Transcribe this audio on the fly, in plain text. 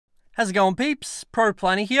How's it going, peeps?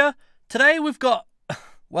 ProPlanty here. Today we've got,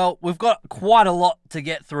 well, we've got quite a lot to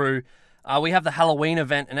get through. We have the Halloween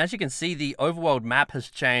event, and as you can see, the overworld map has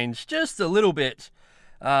changed just a little bit.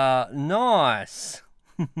 Nice.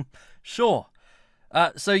 Sure.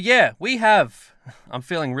 So yeah, we have, I'm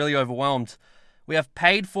feeling really overwhelmed. We have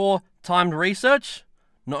paid for timed research.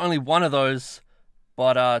 Not only one of those,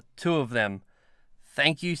 but two of them.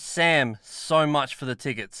 Thank you, Sam, so much for the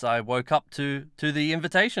tickets. I woke up to the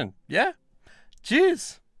invitation. Yeah.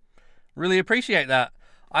 Cheers. Really appreciate that.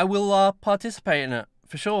 I will participate in it,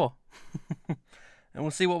 for sure. And we'll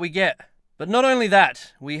see what we get. But not only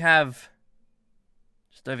that, we have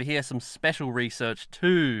just over here some special research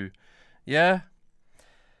too. Yeah?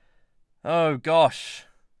 Oh gosh.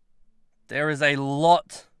 There is a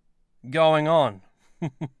lot going on.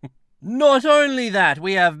 Not only that,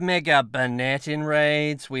 we have Mega Banette in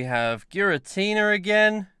raids, we have Giratina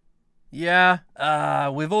again. Yeah,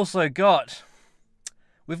 we've also got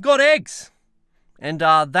eggs. And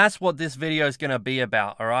that's what this video is going to be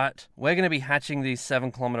about, alright? We're going to be hatching these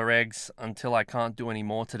 7km eggs until I can't do any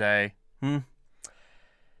more today.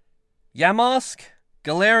 Yamask,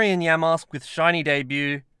 Galarian Yamask with shiny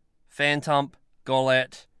debut, Phantump,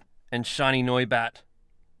 Golett, and shiny Noibat.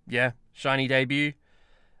 Yeah, shiny debut.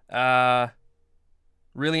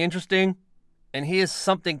 Really interesting. And here's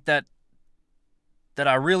something that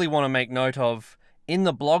I really want to make note of. In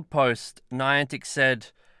the blog post, Niantic said,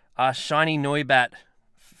 shiny Noibat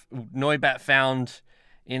found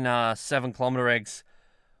in 7km eggs,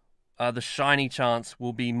 the shiny chance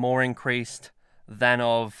will be more increased than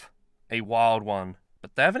of a wild one.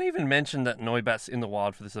 But they haven't even mentioned that Noibat's in the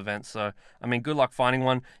wild for this event, so, I mean, good luck finding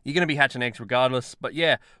one. You're going to be hatching eggs regardless. But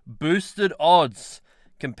yeah, boosted odds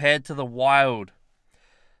compared to the wild.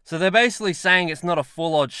 So they're basically saying it's not a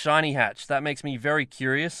full odds shiny hatch. That makes me very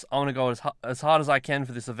curious. I want to go as hard as I can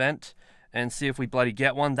for this event and see if we bloody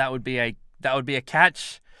get one. That would be a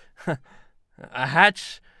catch. A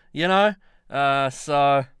hatch, you know?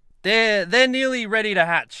 So they're nearly ready to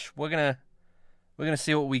hatch. We're gonna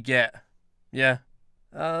see what we get. Yeah.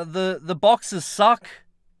 The boxes suck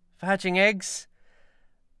for hatching eggs.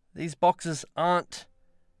 These boxes aren't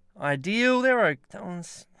ideal. They're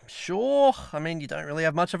sure. I mean, you don't really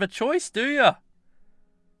have much of a choice, do you?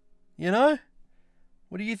 You know?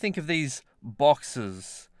 What do you think of these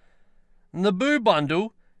boxes? In the Boo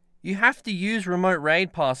Bundle, you have to use remote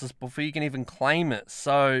raid passes before you can even claim it.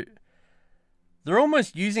 So they're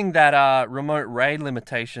almost using that remote raid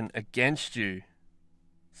limitation against you.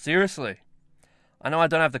 Seriously. I know I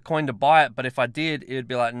don't have the coin to buy it, but if I did, it would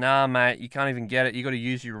be like, nah, mate, you can't even get it. You got to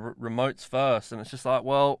use your remotes first. And it's just like,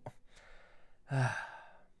 well,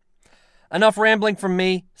 enough rambling from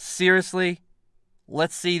me. Seriously,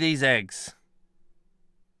 let's see these eggs.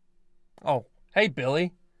 Oh, hey,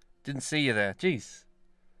 Billy. Didn't see you there. Jeez.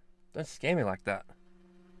 Don't scare me like that.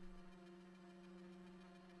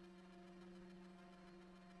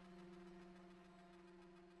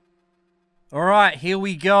 Alright, here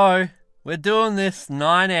we go. We're doing this.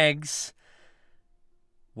 9 eggs.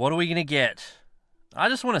 What are we going to get? I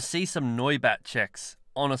just want to see some Noibat checks,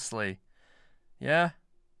 honestly. Yeah?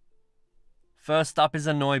 First up is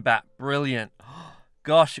a Noibat. Brilliant.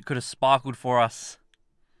 Gosh, it could have sparkled for us.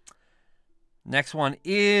 Next one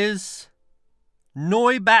is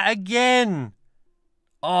Noibat again.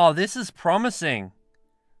 Oh, this is promising.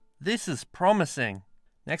 This is promising.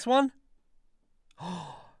 Next one.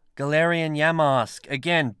 Galarian Yamask.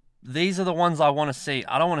 Again, these are the ones I want to see.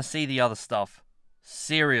 I don't want to see the other stuff.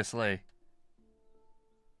 Seriously.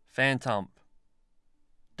 Phantump.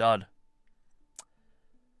 Dud.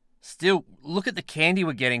 Still, look at the candy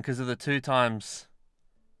we're getting because of the 2 times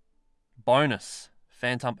bonus.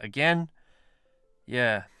 Phantump again.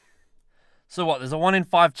 Yeah. So what, there's a 1 in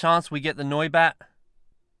 5 chance we get the Noibat?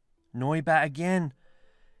 Noibat again.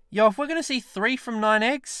 Yo, if we're going to see 3 from 9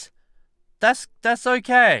 eggs, that's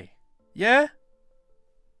okay. Yeah?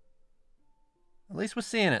 At least we're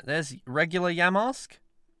seeing it. There's regular Yamask.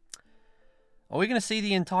 Are we going to see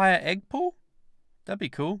the entire egg pool? That'd be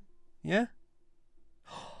cool. Yeah?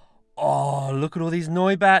 Oh, look at all these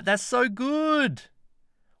Noibat. That's so good.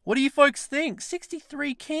 What do you folks think?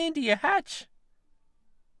 63 candy a hatch.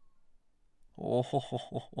 Oh,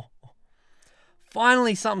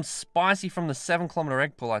 finally something spicy from the 7km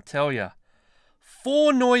egg pool, I tell ya.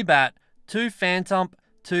 4 Noibat, 2 Phantump,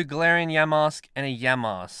 2 Galarian Yamask, and a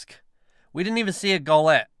Yamask. We didn't even see a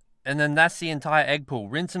Golett, and then that's the entire egg pool.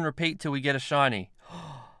 Rinse and repeat till we get a shiny.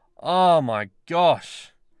 Oh my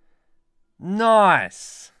gosh.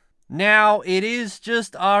 Nice. Now, it is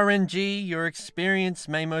just RNG. Your experience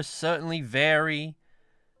may most certainly vary.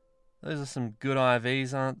 Those are some good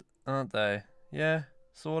IVs, aren't aren't they? Yeah,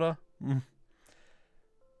 sorta.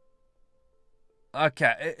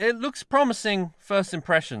 Okay, it looks promising first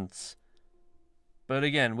impressions. But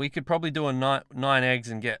again, we could probably do a 9 eggs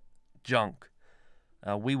and get junk.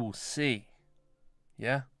 We will see.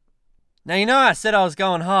 Yeah? Now, you know I said I was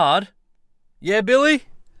going hard. Yeah, Billy?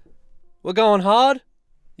 We're going hard?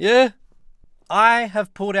 Yeah? I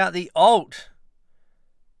have pulled out the alt.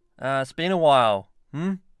 It's been a while.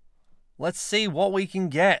 Let's see what we can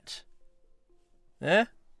get. Yeah?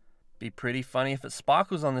 Be pretty funny if it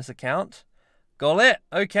sparkles on this account. Got it.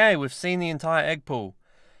 Okay, we've seen the entire egg pool.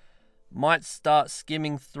 Might start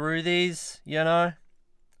skimming through these, you know.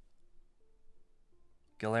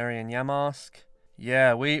 Galarian Yamask.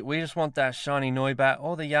 Yeah, we just want that shiny Noibat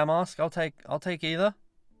or the Yamask. I'll take either.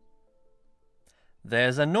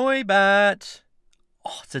 There's a Noibat.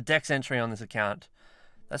 Oh, it's a dex entry on this account.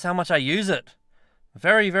 That's how much I use it.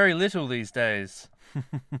 Very, very little these days.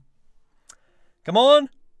 Come on.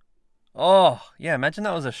 Oh, yeah, imagine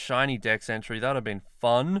that was a shiny dex entry. That would have been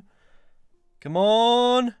fun. Come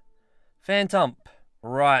on. Phantump.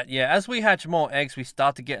 Right, yeah, as we hatch more eggs, we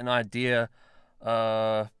start to get an idea.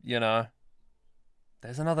 You know.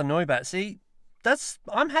 There's another Noibat. See,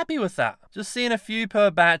 I'm happy with that. Just seeing a few per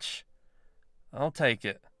batch. I'll take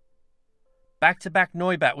it. Back-to-back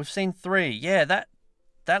Noibat. We've seen 3. Yeah,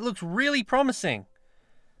 that looks really promising.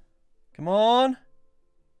 Come on.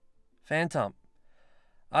 Phantump.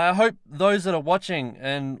 I hope those that are watching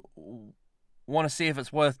and want to see if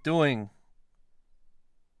it's worth doing,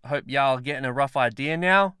 I hope y'all are getting a rough idea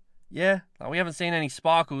now. Yeah, like we haven't seen any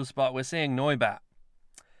sparkles, but we're seeing Noibat.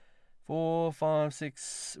 4, 5,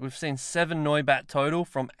 6. We've seen 7 Noibat total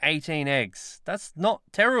from 18 eggs. That's not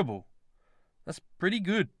terrible. That's pretty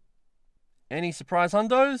good. Any surprise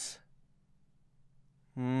hundos?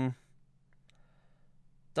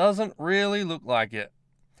 Doesn't really look like it.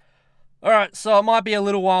 Alright, so it might be a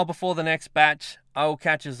little while before the next batch. I will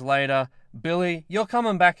catch us later. Billy, you're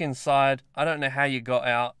coming back inside. I don't know how you got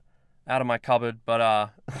out of my cupboard,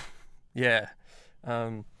 but yeah.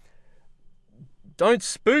 Don't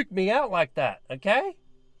spook me out like that, okay?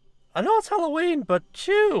 I know it's Halloween, but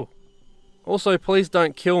chill. Also, please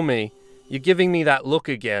don't kill me. You're giving me that look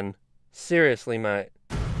again. Seriously, mate.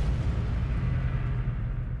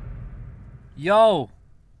 Yo,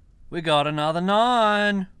 we got another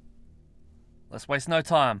 9. Let's waste no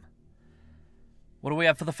time. What do we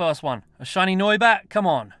have for the first one? A shiny Noibat? Come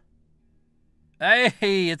on.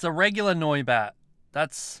 Hey, it's a regular Noibat.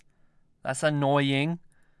 That's annoying.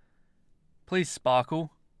 Please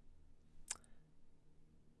sparkle.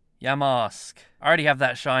 Yamask. I already have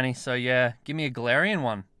that shiny, so yeah. Give me a Galarian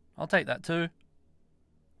one. I'll take that too.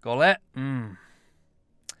 Golett.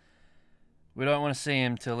 We don't want to see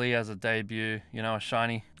him till he has a debut. You know, a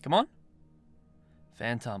shiny. Come on.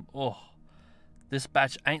 Phantump. Oh. This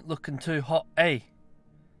batch ain't looking too hot. Hey.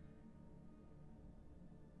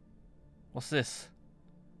 What's this?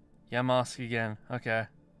 Yamask again. Okay.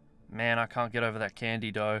 Man, I can't get over that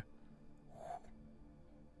candy dough.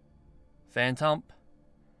 Phantump.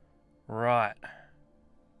 Right.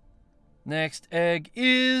 Next egg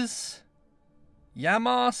is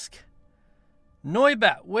Yamask.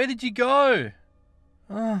 Noibat, where did you go?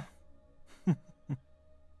 Oh.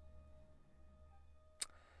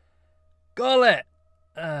 Golett.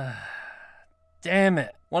 Damn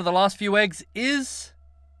it. One of the last few eggs is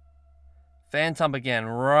Phantump again.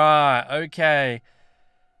 Right, okay.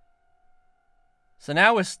 So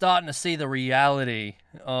now we're starting to see the reality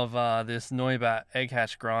of this Noibat egg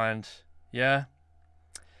hatch grind. Yeah?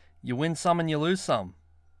 You win some and you lose some.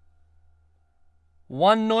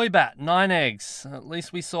 1 Noibat, 9 eggs. At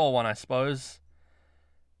least we saw one, I suppose.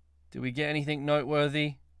 Did we get anything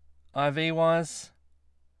noteworthy IV-wise?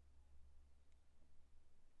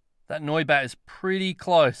 That Noibat is pretty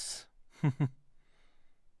close.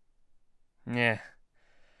 Yeah.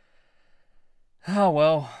 Oh,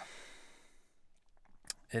 well.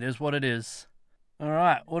 It is what it is.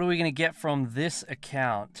 Alright, what are we going to get from this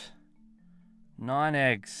account? 9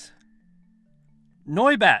 eggs.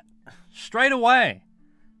 Noibat! Straight away!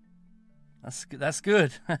 That's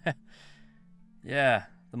good. Yeah,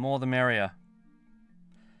 the more the merrier.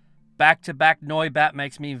 Back-to-back Noibat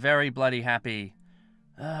makes me very bloody happy.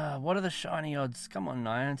 What are the shiny odds? Come on,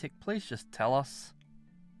 Niantic, please just tell us.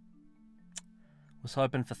 Was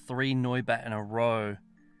hoping for 3 Noibat in a row.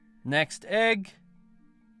 Next egg.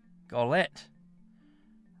 Golett.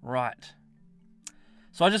 Right.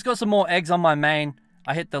 So I just got some more eggs on my main.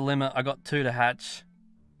 I hit the limit. I got 2 to hatch.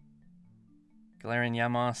 Galarian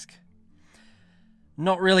Yamask.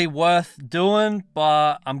 Not really worth doing,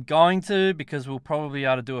 but I'm going to because we'll probably be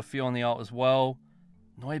able to do a few on the alt as well.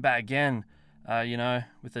 Noibat again, you know,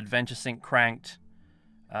 with Adventure Sync cranked.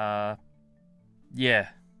 Yeah.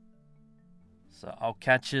 So I'll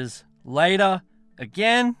catch yous later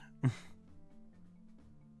again.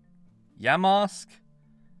 Yamask.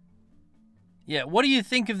 Yeah, what do you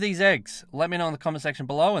think of these eggs? Let me know in the comment section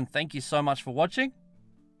below, and thank you so much for watching.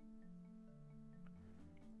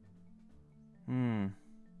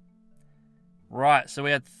 Right, so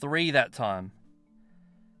we had 3 that time.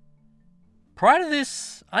 Prior to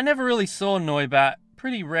this, I never really saw Noibat.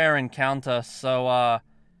 Pretty rare encounter, so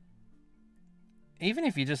even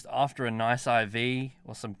if you're just after a nice IV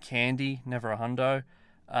or some candy, never a hundo,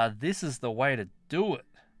 this is the way to do it.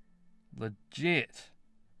 Legit.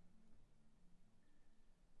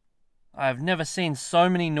 I've never seen so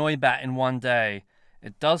many Noibat in one day.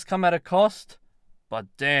 It does come at a cost, but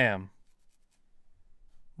damn.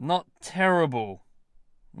 Not terrible.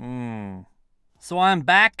 So I'm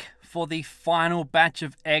back for the final batch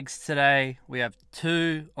of eggs today. We have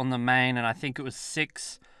 2 on the main, and I think it was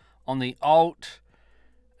 6 on the alt.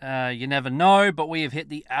 You never know, but we have hit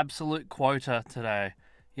the absolute quota today.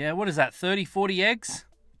 Yeah, what is that, 30, 40 eggs?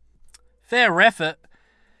 Fair effort.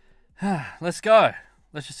 Let's go.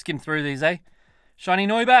 Let's just skim through these, eh? Shiny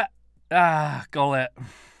Noibat. Gollet.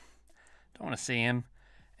 Don't want to see him.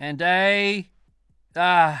 And a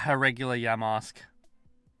regular Yamask.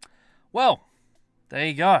 Well, there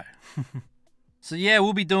you go. So yeah,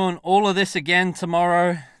 we'll be doing all of this again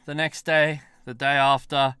tomorrow, the next day, the day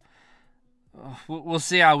after. We'll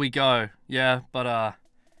see how we go. Yeah, but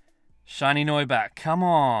shiny Noibat, come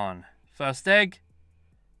on. First egg.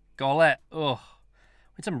 Gollet. Ugh.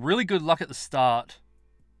 We had some really good luck at the start.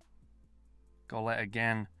 Gollet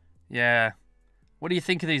again. Yeah. What do you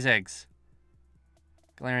think of these eggs?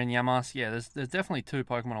 Galarian Yamask. Yeah, there's definitely 2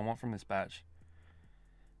 Pokemon I want from this batch.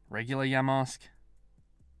 Regular Yamask.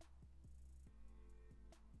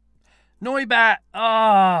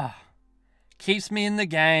 Noibat. Keeps me in the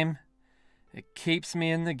game. It keeps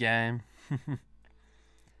me in the game.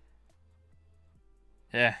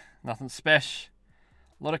 Yeah, nothing special.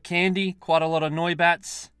 A lot of candy, quite a lot of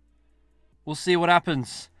Noibats. We'll see what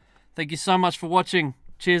happens. Thank you so much for watching.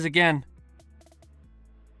 Cheers again.